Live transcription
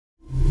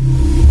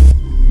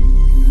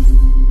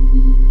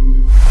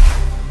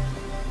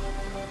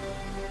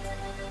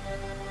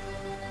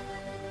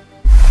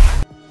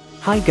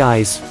Hi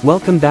guys,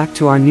 welcome back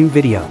to our new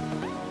video.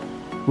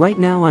 Right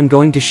now I'm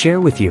going to share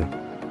with you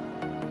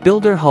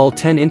Builder Hall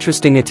 10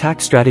 interesting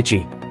attack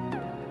strategy,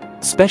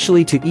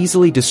 specially to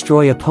easily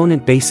destroy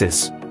opponent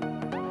bases.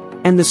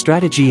 And the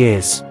strategy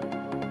is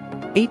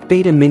 8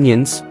 beta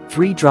minions,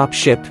 3 drop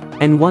ship,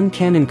 and 1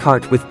 cannon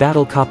cart with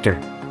battle copter.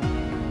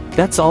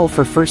 That's all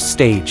for first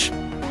stage.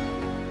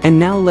 And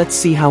now let's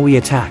see how we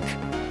attack.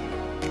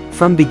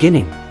 From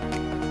beginning,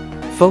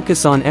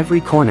 focus on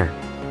every corner.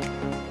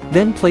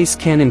 Then place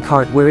cannon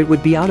cart where it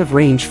would be out of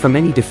range from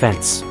any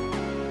defense.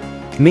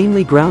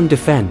 Mainly ground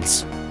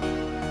defense.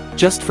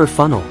 Just for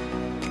funnel.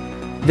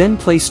 Then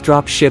place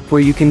drop ship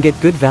where you can get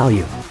good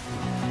value.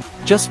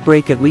 Just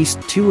break at least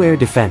 2 air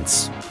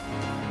defense.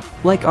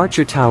 Like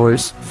archer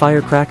towers,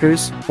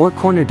 firecrackers, or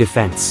corner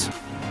defense.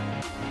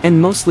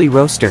 And mostly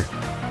roaster.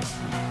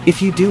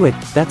 If you do it,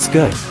 that's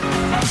good.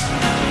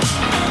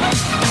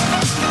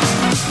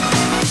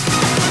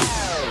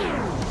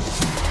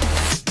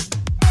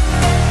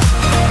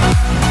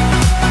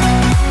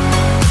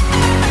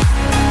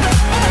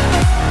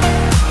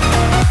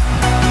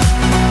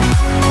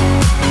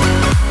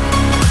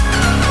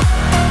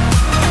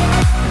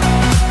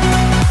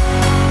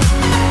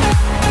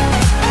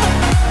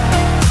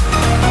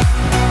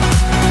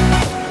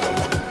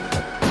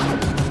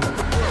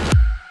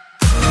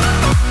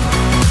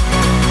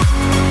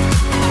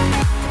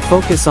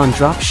 Focus on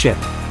drop ship.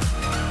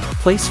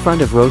 Place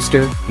front of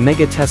roaster,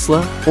 mega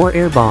Tesla, or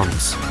air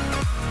bombs.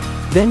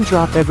 Then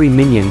drop every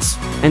minions,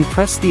 and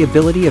press the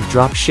ability of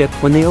drop ship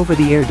when they over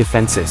the air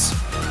defenses.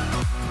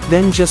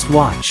 Then just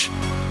watch.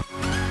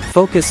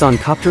 Focus on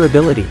copter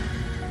ability.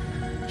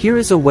 Here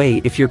is a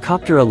way if your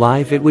copter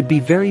alive it would be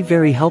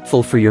very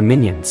helpful for your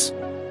minions.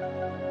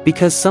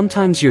 Because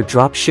sometimes your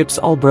drop ship's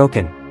all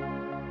broken.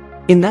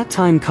 In that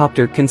time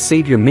copter can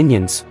save your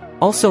minions,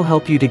 also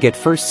help you to get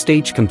first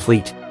stage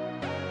complete.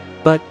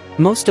 But,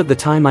 most of the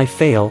time I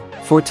fail,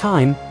 for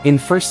time, in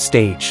first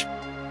stage.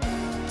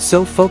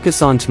 So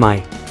focus on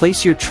TMI,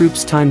 place your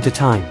troops time to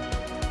time.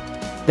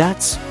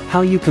 That's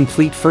how you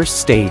complete first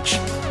stage.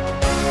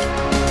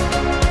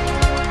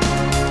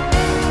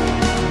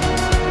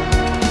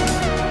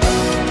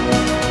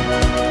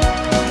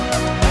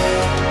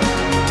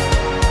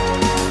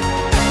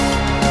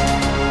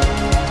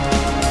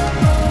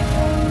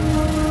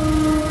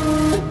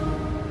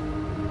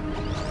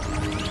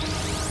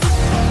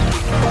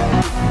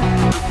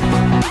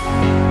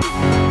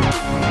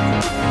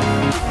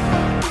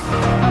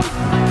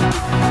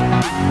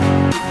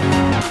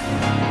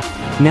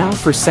 Now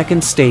for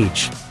second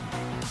stage.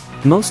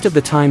 Most of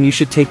the time you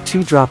should take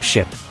 2 drop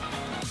ship.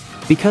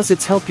 Because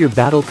it's help your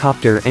battle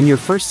copter and your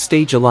first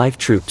stage alive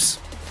troops.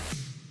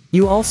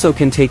 You also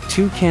can take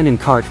 2 cannon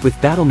cart with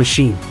battle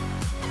machine.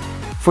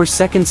 For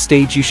second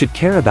stage you should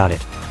care about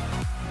it.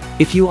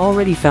 If you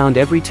already found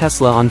every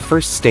Tesla on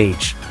first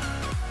stage.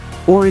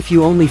 Or if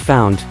you only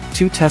found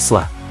 2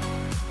 Tesla.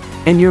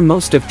 And your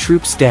most of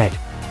troops dead.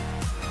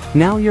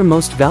 Now your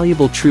most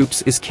valuable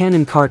troops is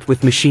cannon cart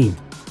with machine.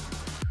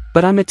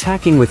 But I'm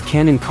attacking with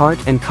cannon cart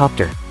and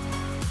copter.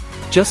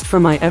 Just for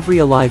my every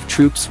alive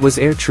troops was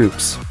air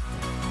troops.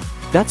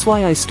 That's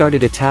why I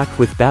started attack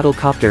with battle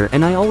copter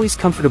and I always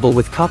comfortable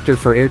with copter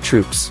for air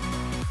troops.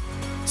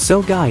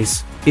 So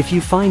guys, if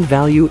you find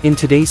value in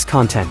today's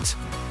content,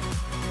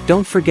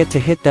 don't forget to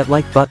hit that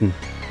like button.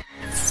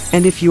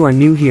 And if you are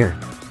new here,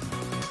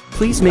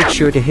 please make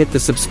sure to hit the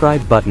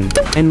subscribe button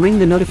and ring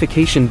the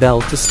notification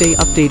bell to stay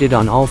updated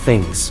on all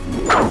things.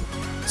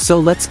 So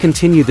let's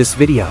continue this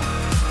video.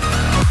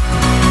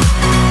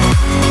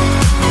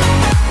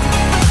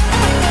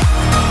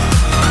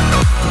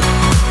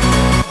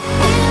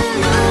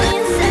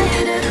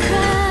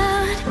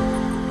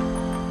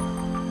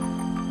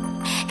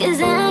 Cause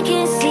I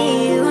can't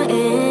see you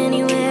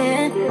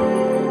anywhere.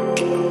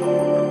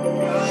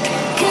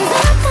 Cause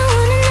I'm the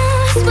one who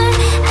knows what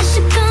I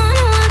should go.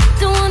 No, I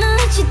don't wanna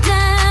let you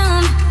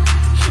down.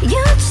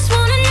 You just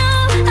wanna know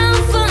how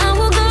far I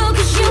will go.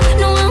 Cause you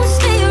know I won't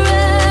stay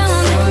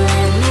around. So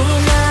let me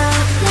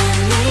know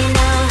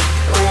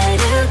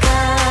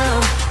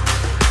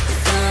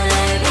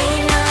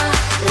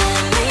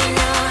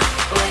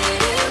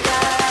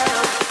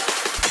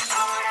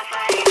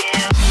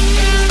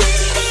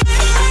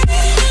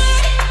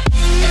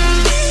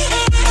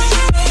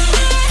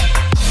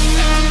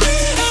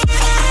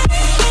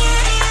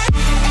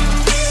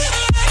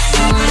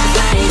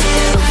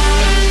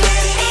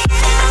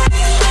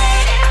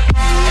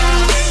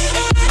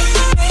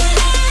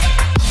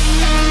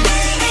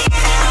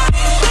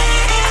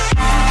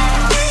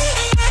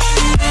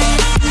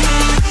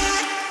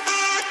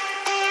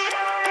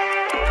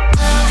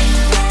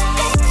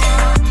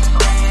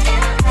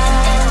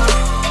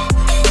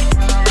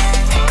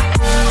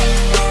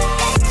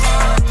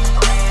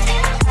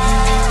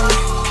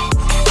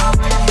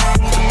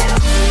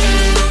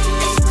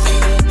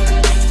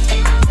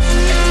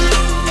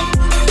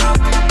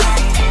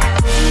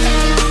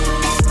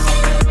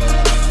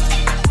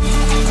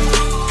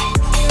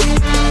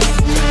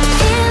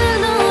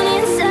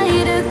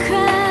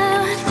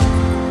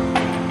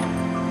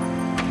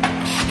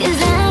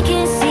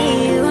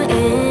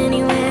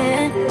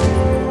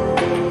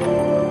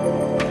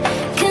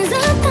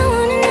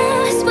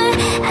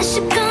I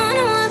should go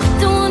on,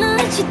 don't wanna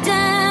let you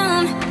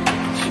down.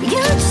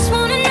 You just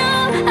wanna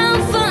know how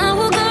far I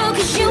will go,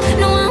 'cause you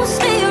know I'll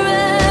stay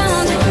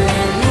around. So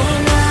let me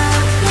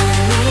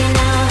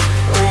know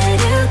where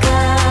to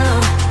go.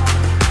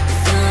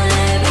 So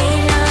let me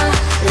know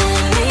where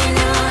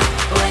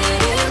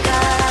to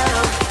go.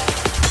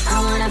 I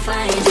wanna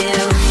find you.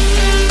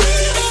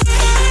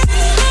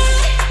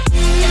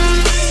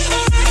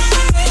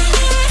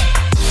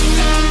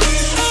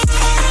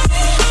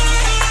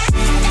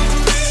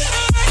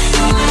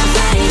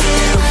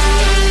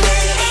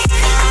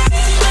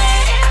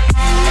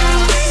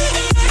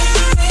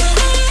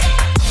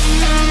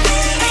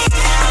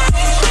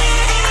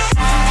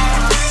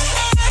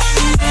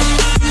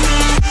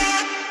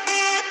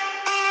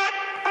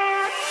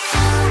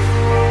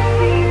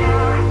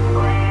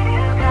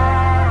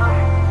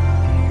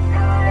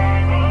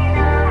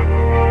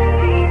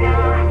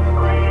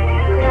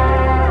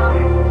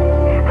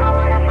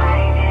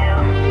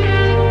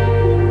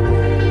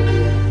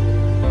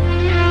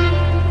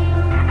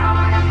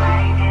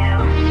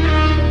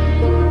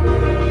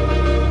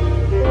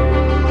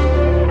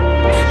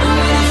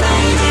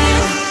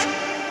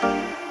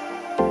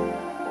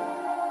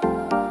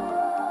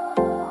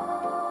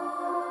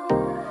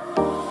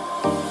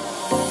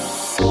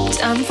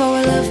 Time for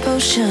a love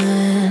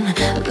potion,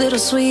 a little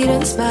sweet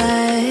and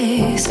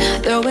spice.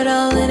 Throw it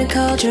all in a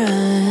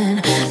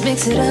cauldron,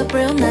 mix it up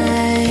real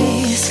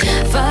nice.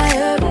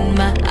 Fire in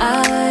my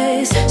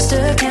eyes,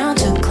 stir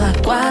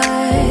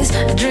counterclockwise.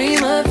 I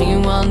dream of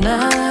you all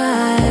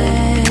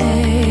night.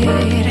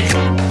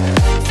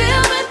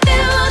 Feel with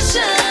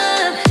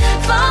devotion,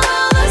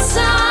 follow the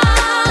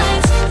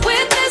signs.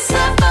 With this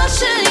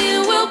devotion, you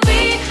will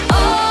be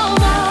all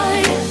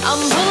mine.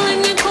 I'm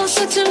pulling you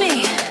closer to me.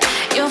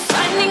 You're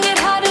finding it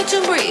harder to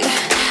breathe.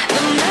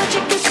 The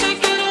magic is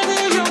taking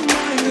over your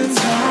mind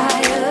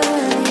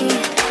entirely.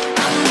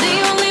 I'm the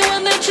only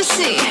one that you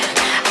see.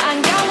 I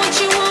got what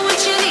you want, what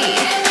you need.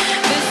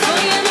 Before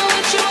you know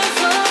it, you are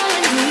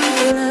falling deep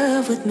in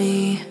love with me.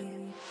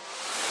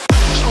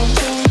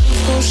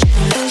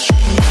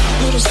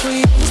 Little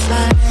sweet and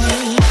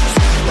spice.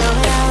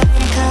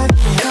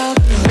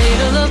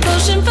 Made a love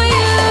potion for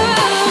you.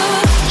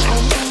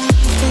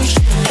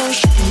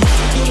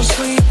 Little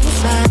sweet and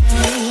spice.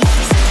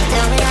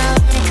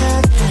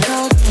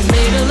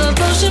 Made a love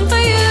potion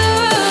for you.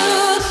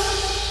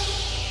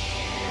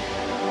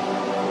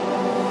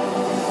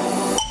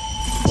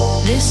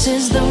 This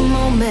is the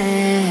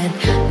moment,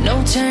 no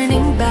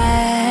turning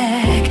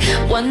back.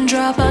 One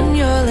drop on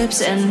your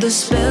lips and the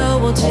spell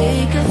will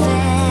take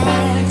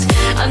effect.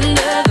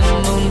 Under the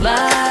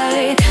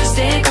moonlight,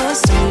 stay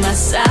close to my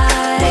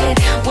side.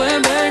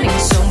 We're burning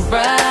so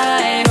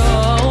bright.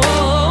 Oh,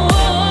 oh,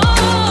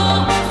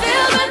 oh.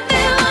 Feel the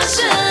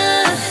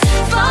devotion,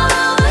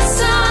 follow the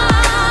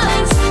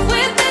signs.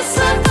 With this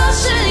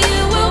devotion,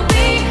 you will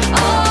be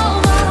all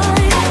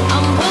mine.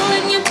 I'm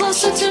pulling you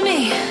closer to me.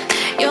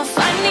 You're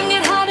finding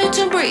it harder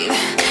to breathe.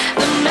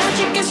 The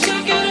magic is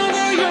taking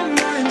over your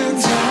mind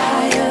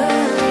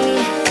entirely.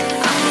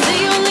 I'm the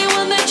only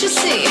one that you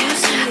see.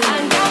 I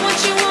got what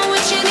you want,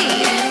 what you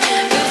need.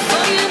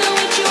 Before you know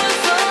it, you are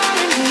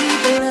falling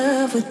deep in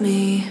love with me.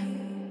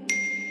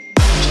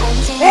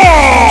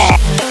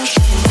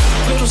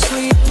 Little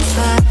sweet and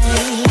spice.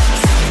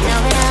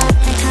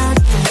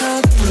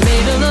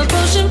 Made a love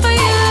potion for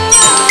you.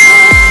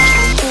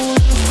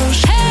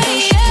 Hey,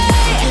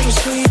 yeah. Little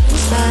sweet and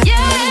spice. Yeah.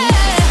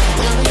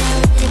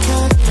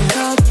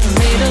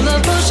 Made a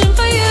love potion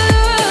for you.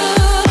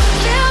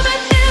 Feel the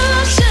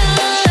devotion,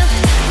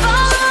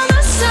 follow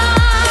the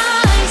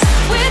signs.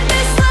 With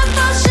this love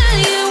potion,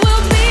 you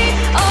will be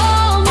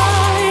all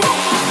mine.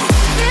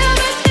 Feel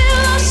the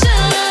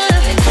devotion,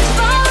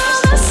 follow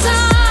the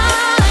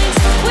signs.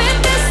 With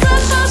this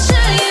love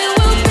potion, you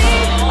will be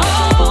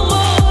all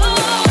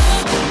mine.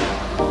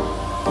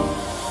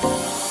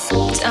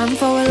 Time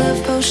for a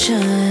love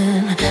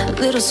potion, a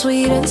little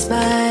sweet and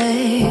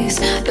spice.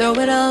 Throw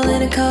it all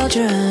in a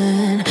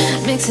cauldron,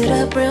 mix it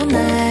up real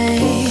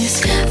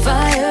nice.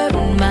 Fire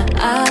in my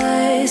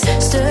eyes,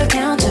 stir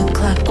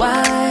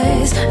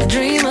counterclockwise. I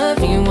dream of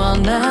you all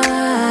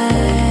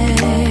night.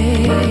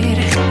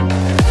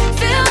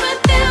 Feel the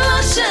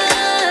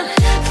devotion,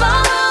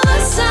 follow the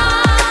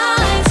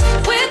signs.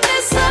 With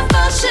this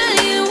devotion,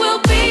 you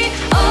will be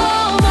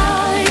all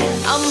mine.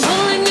 I'm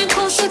pulling you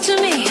closer to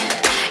me.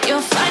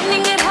 You're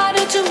finding it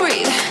harder to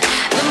breathe.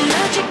 The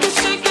magic is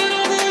taking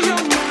over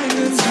your mind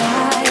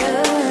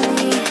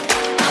entirely.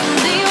 I'm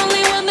the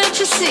only one that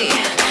you see.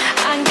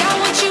 I got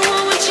what you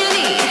want, what you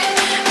need.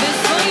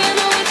 Before you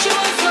know it, you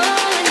are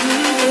falling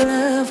deep in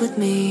love with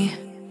me.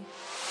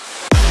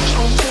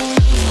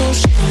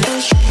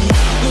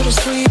 Little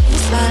sweet and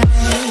spice.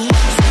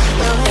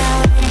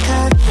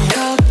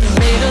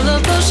 Made a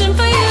love potion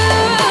for you.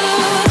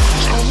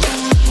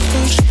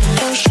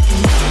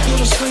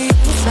 Little sweet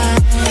and spice.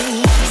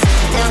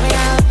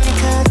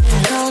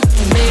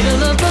 Made a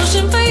love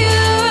potion for you.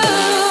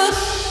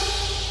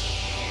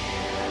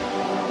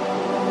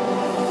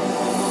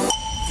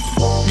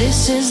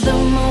 This is the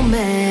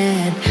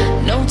moment,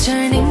 no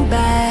turning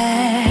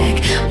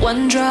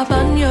drop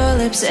on your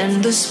lips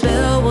and the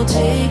spell will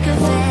take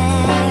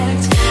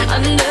effect.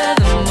 Under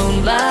the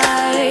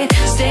moonlight,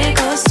 stay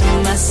close to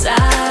my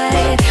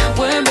side.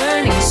 We're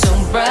burning so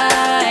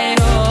bright.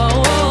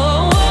 Oh,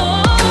 oh,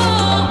 oh,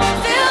 oh.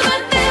 Feel the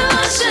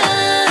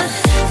devotion,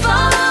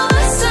 follow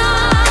the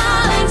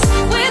signs.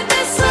 With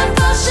this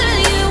devotion,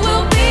 you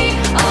will be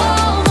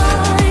all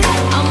mine.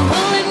 I'm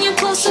pulling you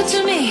closer to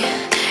me.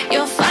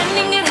 You're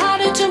finding it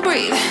harder to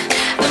breathe.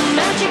 The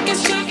magic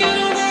is taking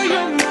over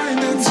your mind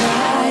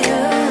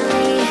entirely.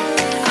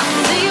 I'm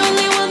the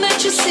only one that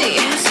you see.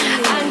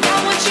 I got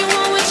what you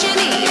want, what you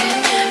need.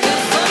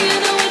 Before you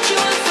know it, you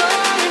are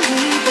falling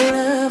deep in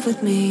love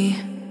with me.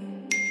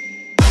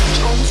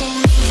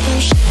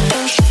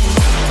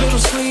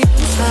 Little sweet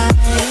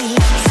spice.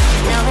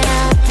 Now that I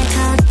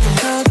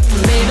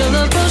made a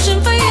love potion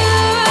for you.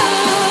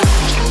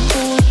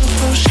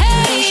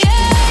 Hey,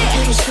 yeah.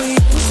 Little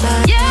sweet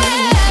spice. Yeah.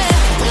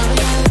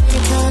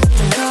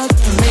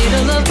 Made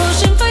a love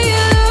potion for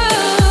you.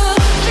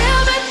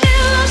 Feel the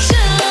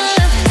devotion,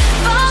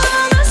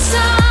 follow the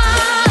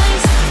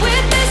signs.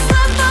 With this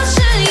love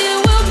potion, you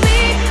will be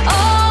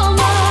all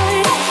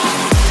mine.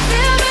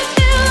 Feel the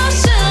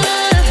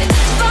devotion,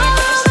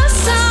 follow the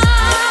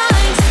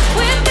signs.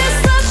 With this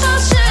love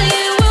potion,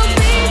 you will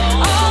be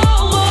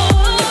all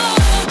mine.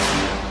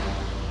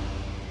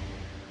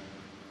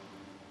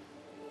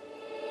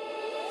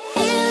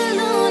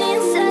 Alone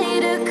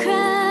inside a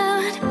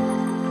crowd,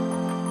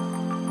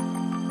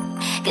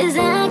 'cause I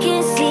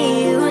can't